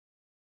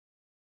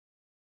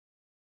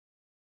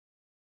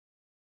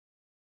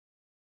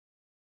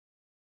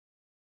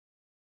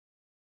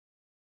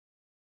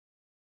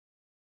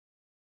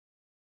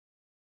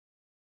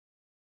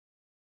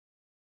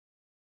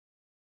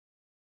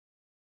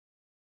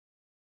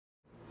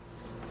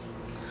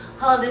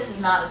Hello, this is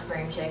not a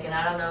spring chicken.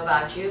 I don't know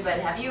about you, but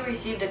have you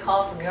received a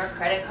call from your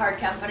credit card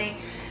company?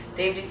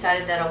 They've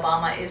decided that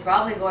Obama is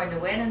probably going to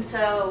win, and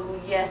so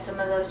yes, some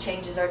of those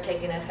changes are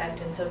taking effect,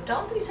 and so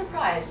don't be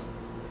surprised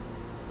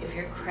if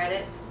your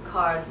credit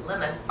card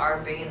limits are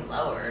being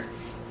lowered.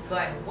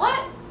 Going,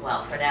 what?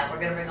 Well, for now, we're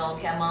going to bring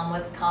Oldecam on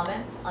with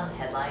comments on the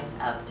headlines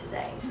of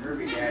today.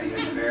 Herbie Daddy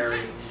is very,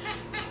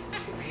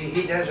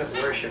 he doesn't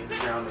worship the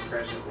ground the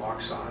president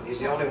walks on.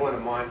 He's the only one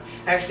of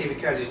actually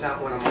because he's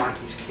not one of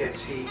Monty's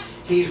kids.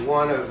 He's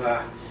one of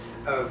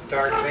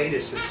Darth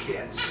Vader's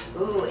kids.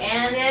 Ooh,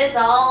 and it's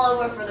all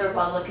over for the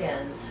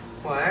Republicans.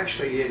 Well,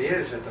 actually it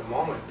is at the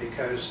moment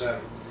because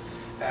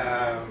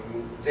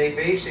they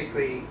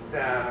basically,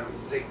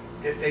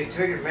 they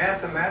figured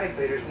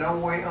mathematically there's no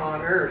way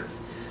on earth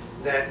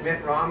that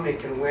Mitt Romney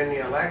can win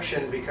the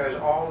election because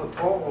all the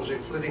polls,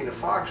 including the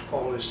Fox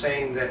poll, is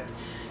saying that,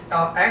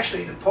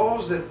 actually the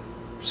polls that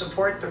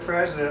support the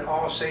president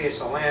all say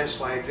it's a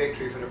landslide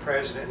victory for the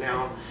president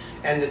now,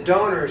 and the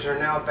donors are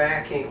now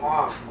backing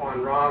off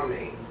on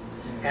Romney.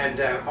 And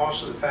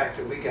also the fact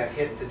that we got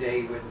hit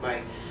today with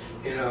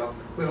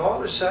we've all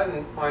of a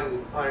sudden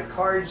on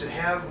cards that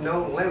have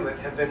no limit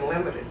have been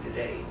limited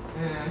today.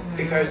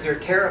 Because they're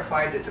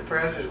terrified that the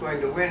president is going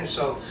to win,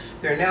 so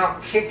they're now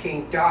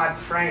kicking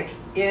Dodd-Frank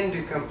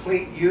into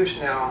complete use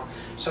now,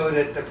 so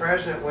that the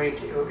president,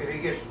 if he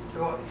gets,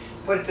 well,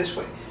 put it this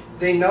way,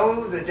 they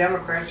know the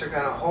Democrats are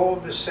going to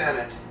hold the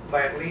Senate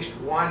by at least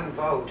one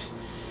vote,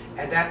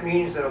 and that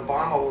means that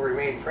Obama will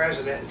remain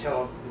president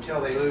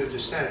until they lose the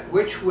Senate,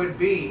 which would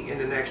be in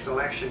the next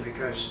election,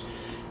 because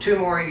 2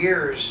 more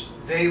years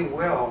they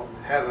will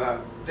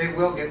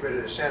get rid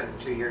of the Senate in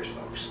 2 years,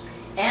 folks.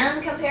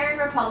 And comparing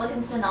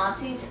Republicans to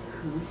Nazis,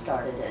 who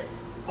started it?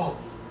 Oh,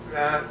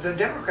 the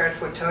Democrats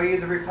would tell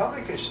you the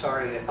Republicans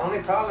started it. Only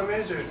problem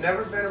is there's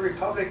never been a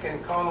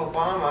Republican call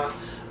Obama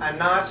a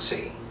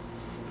Nazi.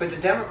 But the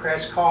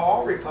Democrats call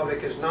all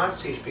Republicans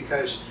Nazis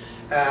because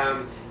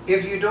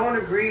if you don't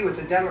agree with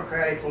the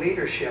Democratic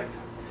leadership,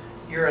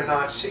 you're a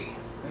Nazi.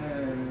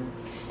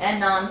 And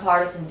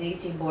nonpartisan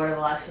D.C. Board of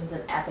Elections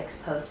and Ethics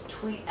post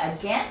tweet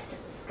against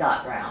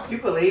Scott Brown. You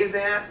believe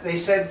that? They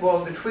said,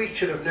 well, the tweet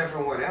should have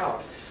never went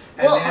out.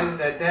 And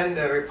then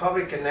the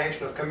Republican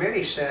National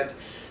Committee said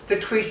the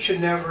tweet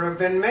should never have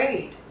been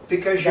made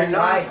because you're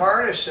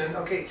nonpartisan.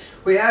 Right. Okay,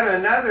 we had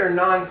another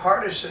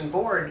nonpartisan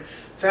board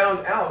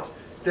found out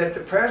that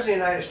the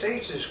President of the United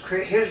States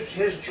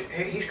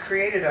he's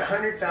created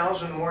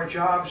 100,000 more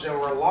jobs than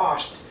were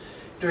lost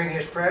during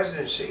his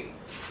presidency,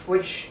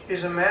 which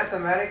is a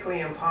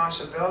mathematically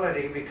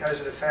impossibility because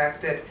of the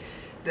fact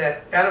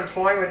that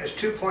unemployment is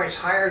 2 points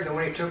higher than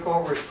when he took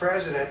over as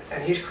president,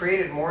 and he's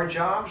created more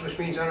jobs, which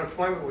means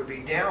unemployment would be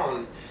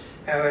down.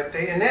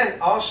 And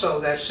then also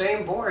that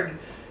same board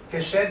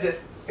has said that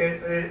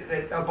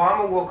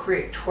Obama will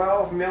create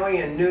 12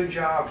 million new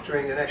jobs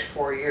during the next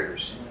 4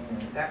 years.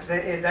 That's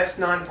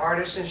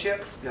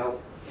nonpartisanship? No.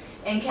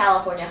 And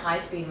California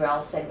high-speed rail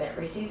segment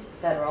receives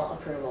federal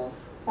approval.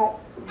 Well,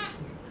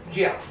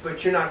 yeah,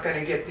 but you're not going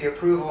to get the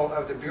approval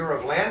of the Bureau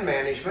of Land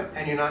Management,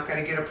 and you're not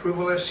going to get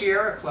approval of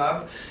Sierra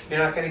Club. You're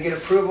not going to get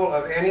approval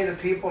of any of the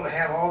people to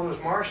have all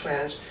those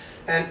marshlands.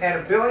 And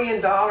at $1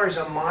 billion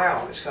a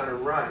mile, it's going to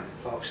run,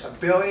 folks. $1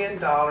 billion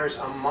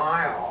a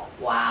mile.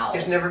 Wow.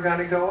 It's never going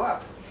to go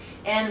up.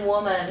 And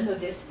woman who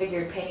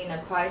disfigured painting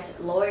of Christ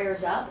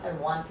lawyers up and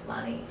wants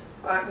money.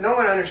 No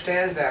one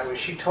understands that one.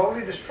 She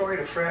totally destroyed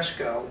a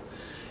fresco.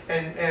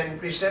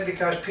 And he said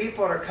because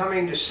people are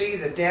coming to see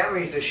the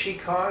damage that she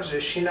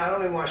causes, she not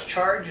only wants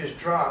charges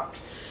dropped,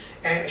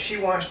 and she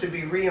wants to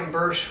be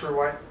reimbursed for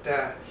what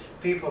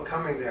people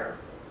coming there.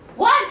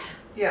 What?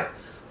 Yeah.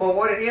 Well,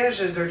 what it is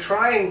they're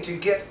trying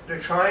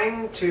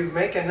to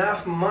make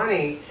enough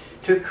money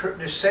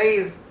to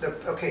save the.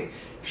 Okay,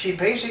 she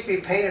basically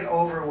painted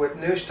over with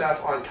new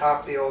stuff on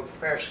top of the old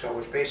fresco,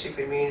 which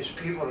basically means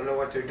people to know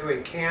what they're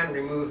doing can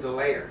remove the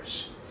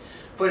layers.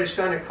 But it's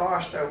going to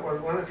cost,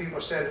 one of the people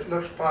said it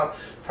looks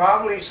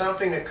probably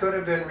something that could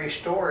have been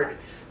restored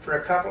for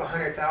a couple of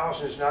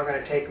 $100,000 is now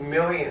going to take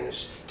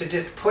millions to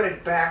just put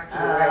it back to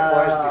the way it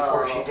was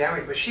before she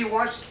damaged. But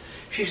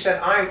she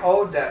said, I'm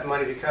owed that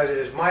money because it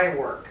is my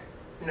work.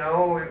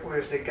 No, it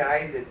was the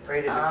guy that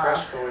painted the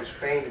fresco in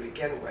Spain to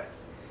begin with.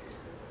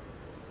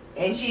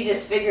 And she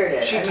disfigured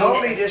it. She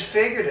totally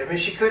disfigured it. I mean,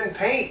 she couldn't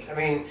paint. I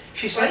mean,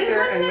 she sat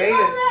there and made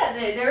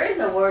it. There is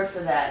a word for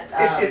that.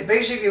 It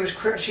basically was.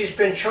 She's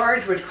been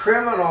charged with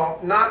criminal,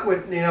 not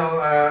with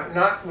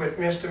not with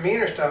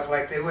misdemeanor stuff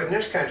like they would in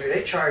this country.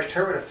 They charged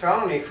her with a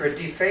felony for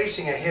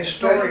defacing a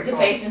historical.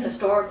 Defacing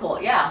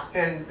historical, yeah.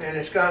 And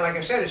it's gone. Like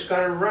I said, it's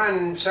going to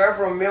run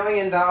several $1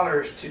 million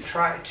to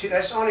try.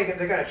 That's only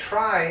they're going to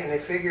try, and they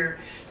figure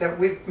that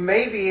we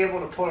may be able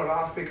to pull it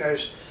off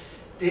because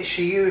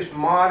she used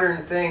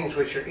modern things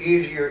which are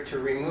easier to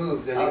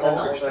remove than the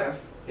older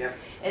stuff. Yeah.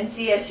 And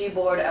CSU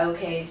board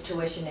okays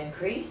tuition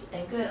increase,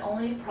 and good,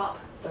 only Prop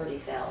 30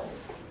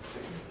 fails.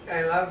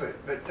 I love it,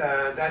 but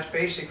that's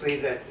basically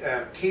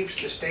that keeps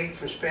the state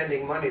from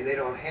spending money they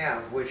don't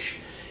have, which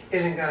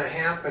isn't going to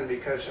happen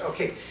because,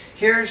 okay,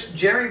 here's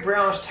Jerry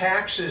Brown's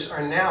taxes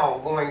are now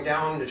going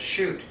down the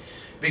chute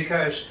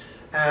because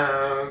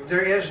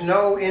there is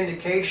no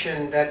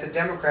indication that the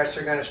Democrats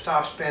are going to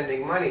stop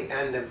spending money,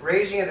 and the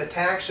raising of the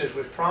taxes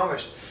was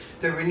promised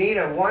that we need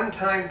a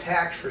one-time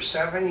tax for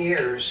 7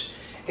 years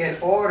in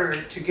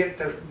order to get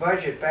the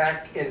budget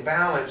back in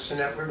balance, and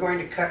that we're going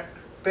to cut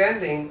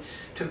spending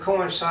to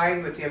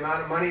coincide with the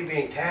amount of money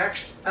being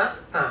taxed.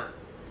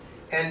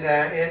 And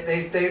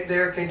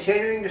they're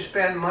continuing to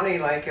spend money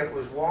like it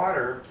was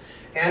water,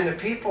 and the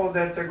people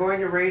that they're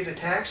going to raise the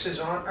taxes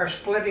on are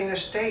splitting the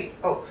state.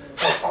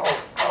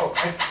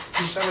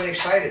 He's somebody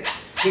excited.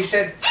 He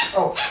said,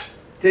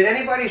 did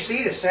anybody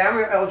see the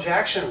Samuel L.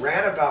 Jackson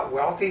rant about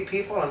wealthy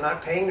people and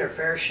not paying their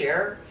fair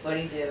share? What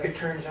did he do? It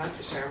turns out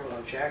that Samuel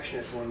L. Jackson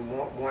is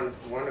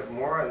one of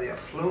more of the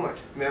affluent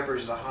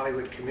members of the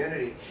Hollywood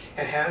community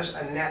and has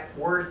a net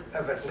worth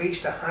of at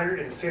least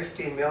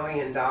 $150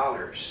 million.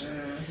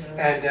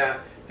 And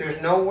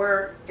there's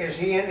nowhere, as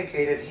he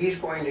indicated, he's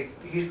going to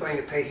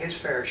pay his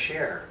fair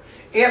share.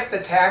 If the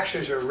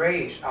taxes are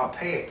raised, I'll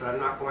pay it, but I'm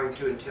not going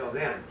to until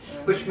then.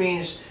 Which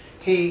means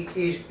he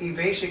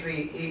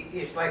basically,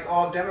 it's like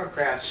all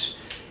Democrats,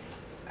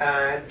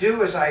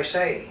 do as I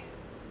say.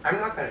 I'm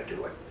not going to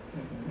do it.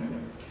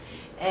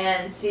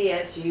 And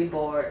CSU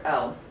board,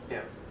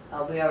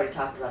 we already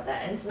talked about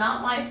that. And it's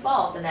not my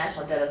fault the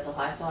national debt is so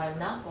high, so I'm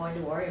not going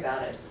to worry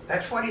about it.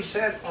 That's what he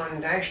said on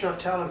national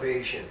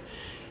television.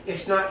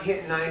 It's not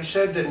hit. Now, he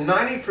said that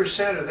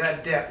 90% of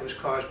that debt was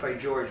caused by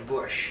George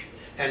Bush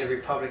and the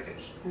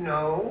Republicans.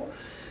 No.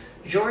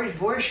 George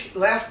Bush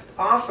left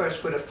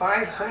office with a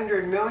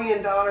 $500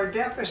 million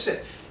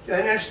deficit. Do you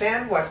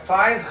understand what?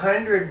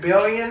 $500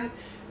 billion,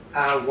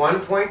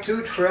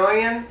 1.2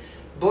 trillion.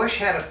 Bush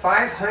had a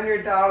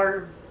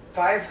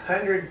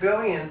 $500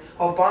 billion.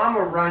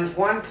 Obama runs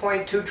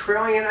 1.2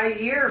 trillion a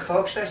year,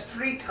 folks. That's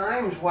 3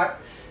 times what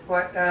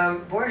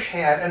Bush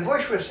had. And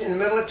Bush was in the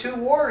middle of 2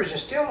 wars and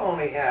still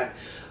only had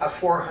a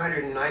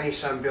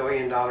 $490-some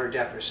billion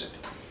deficit.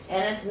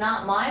 And it's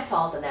not my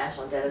fault the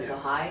national debt is so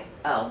high.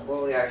 Oh,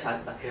 well, we already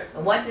talked about.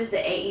 And what does the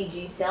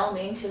AEG sell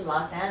mean to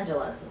Los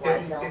Angeles?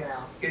 Why sell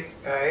now?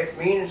 It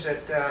means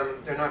that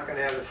they're not going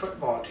to have the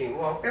football team.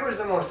 Well, it was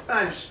the most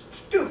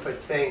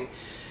stupid thing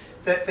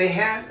that they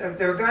had.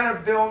 They were going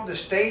to build the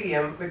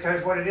stadium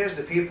because what it is,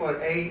 the people at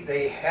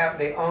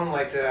they own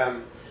like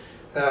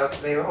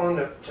they own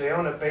the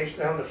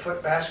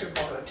foot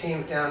basketball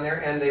teams down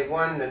there, and they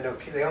own the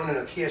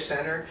Nokia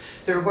Center.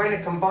 They were going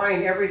to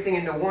combine everything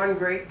into one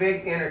great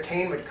big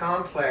entertainment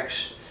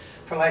complex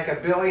for like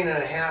 $1.5 billion,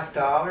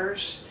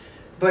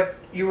 but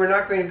you were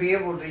not going to be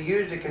able to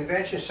use the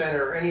convention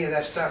center or any of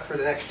that stuff for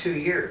the next 2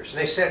 years.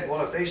 And they said,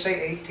 well, if they say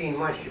 18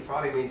 months, you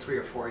probably mean 3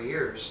 or 4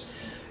 years.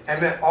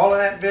 And meant all of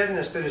that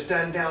business that is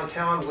done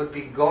downtown would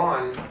be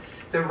gone.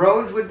 The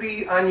roads would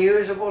be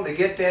unusable to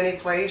get to any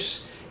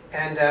place.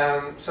 And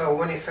so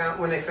when they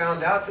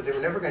found out that they were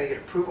never going to get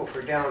approval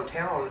for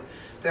downtown,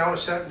 all of a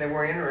sudden they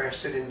weren't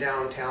interested in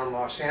downtown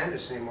Los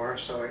Angeles anymore.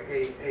 So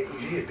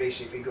AEG is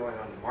basically going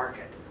on the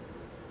market.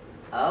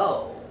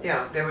 Oh.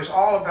 Yeah, there was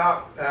all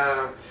about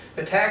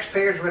the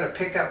taxpayers were going to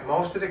pick up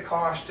most of the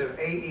cost of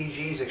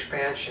AEG's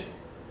expansion.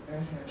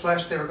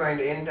 Plus, they were going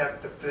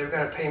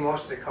to pay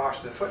most of the cost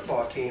of the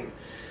football team.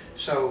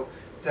 So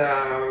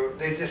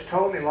they just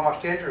totally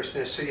lost interest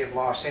in the city of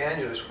Los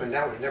Angeles when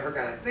that was never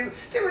going to.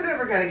 They were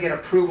never going to get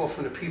approval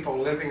from the people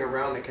living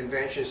around the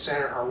convention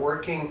center or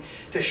working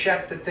to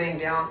shut the thing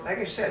down. Like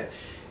I said,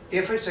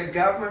 if it's a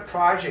government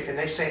project and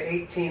they say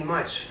 18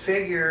 months,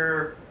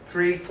 figure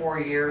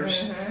 3-4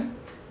 years.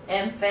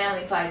 And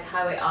family fights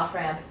highway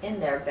off-ramp in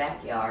their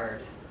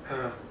backyard.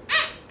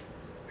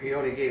 He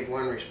only gave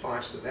one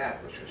response to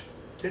that, which was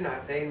they're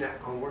not going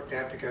to work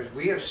that because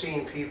we have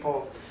seen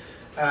people.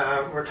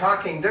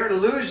 They're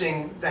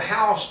losing the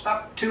house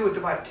up to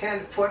about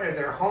 10 foot of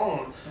their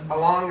home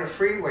along the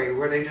freeway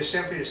where they just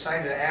simply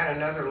decided to add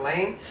another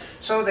lane.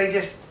 So they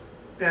just,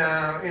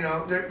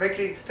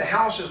 basically the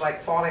house is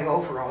like falling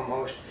over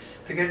almost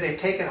because they've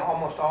taken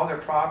almost all their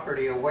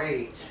property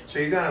away. So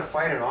you're going to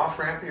fight an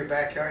off-ramp in your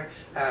backyard.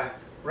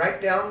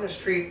 Right down the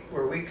street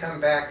where we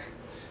come back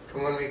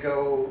from when we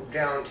go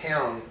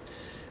downtown,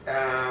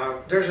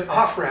 there's an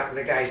off-ramp in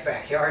the guy's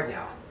backyard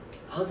now.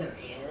 Oh, there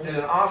is? There's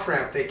an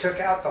off-ramp. They took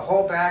out the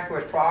whole back of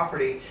his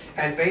property,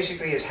 and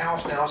basically his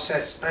house now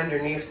sits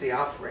underneath the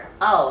off-ramp.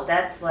 Oh,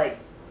 that's like...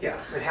 Yeah,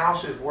 the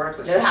house is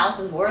worthless. The house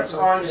is worthless.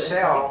 It's on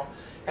sale,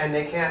 and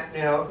they can't,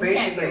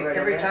 basically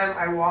every time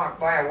I walk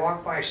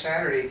by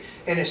Saturday,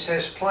 and it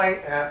says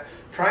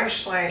price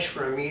slash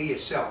for immediate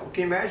sale.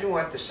 Can you imagine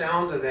what the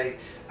sound of the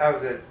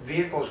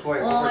vehicles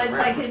going over the ramp? Well, it's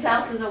like his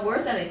house isn't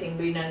worth anything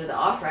being under the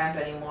off-ramp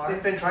anymore.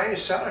 They've been trying to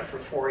sell it for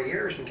 4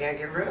 years and can't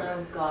get rid of it.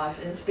 Oh gosh,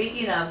 and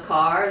speaking of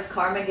cars,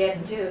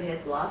 Carmageddon 2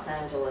 hits Los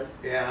Angeles.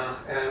 Yeah,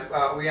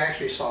 and we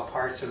actually saw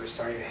parts of it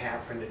starting to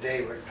happen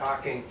today. We're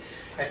talking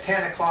at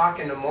 10 o'clock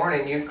in the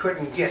morning, you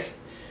couldn't get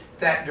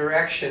that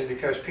direction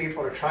because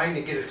people are trying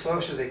to get as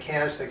close as they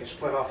can so they can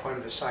split off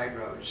onto the side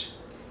roads.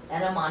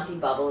 And a Monty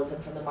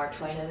Bubbleism from the Mark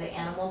Twain of the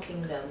Animal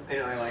Kingdom. You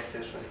know, I like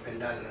this one. It's been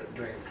done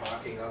during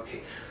talking.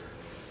 Okay.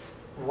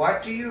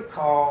 What do you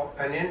call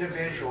an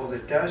individual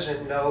that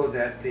doesn't know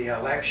that the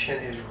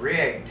election is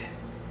rigged?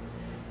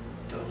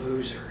 The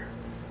loser.